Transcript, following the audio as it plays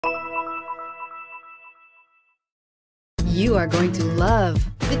You are going to love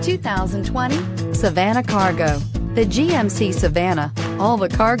the 2020 Savana Cargo. The GMC Savana, all the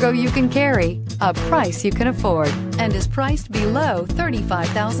cargo you can carry, a price you can afford, and is priced below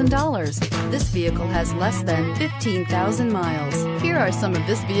 $35,000. This vehicle has less than 15,000 miles. Here are some of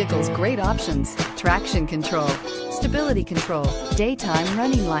this vehicle's great options: traction control, stability control, daytime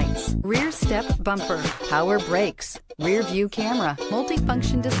running lights, rear step bumper, power brakes, rear view camera,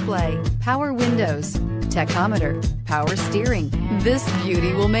 multifunction display, power windows, tachometer, power steering. This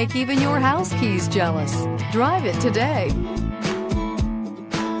beauty will make even your house keys jealous. Drive it today.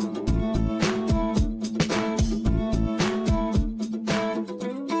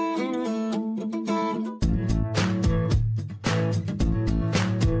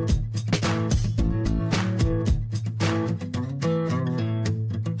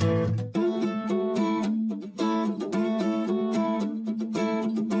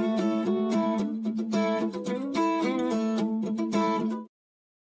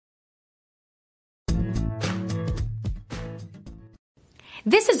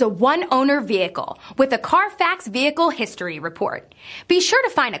 This is a one-owner vehicle with a Carfax Vehicle History Report. Be sure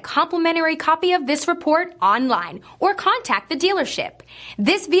to find a complimentary copy of this report online or contact the dealership.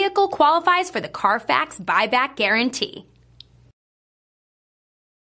 This vehicle qualifies for the Carfax Buyback Guarantee.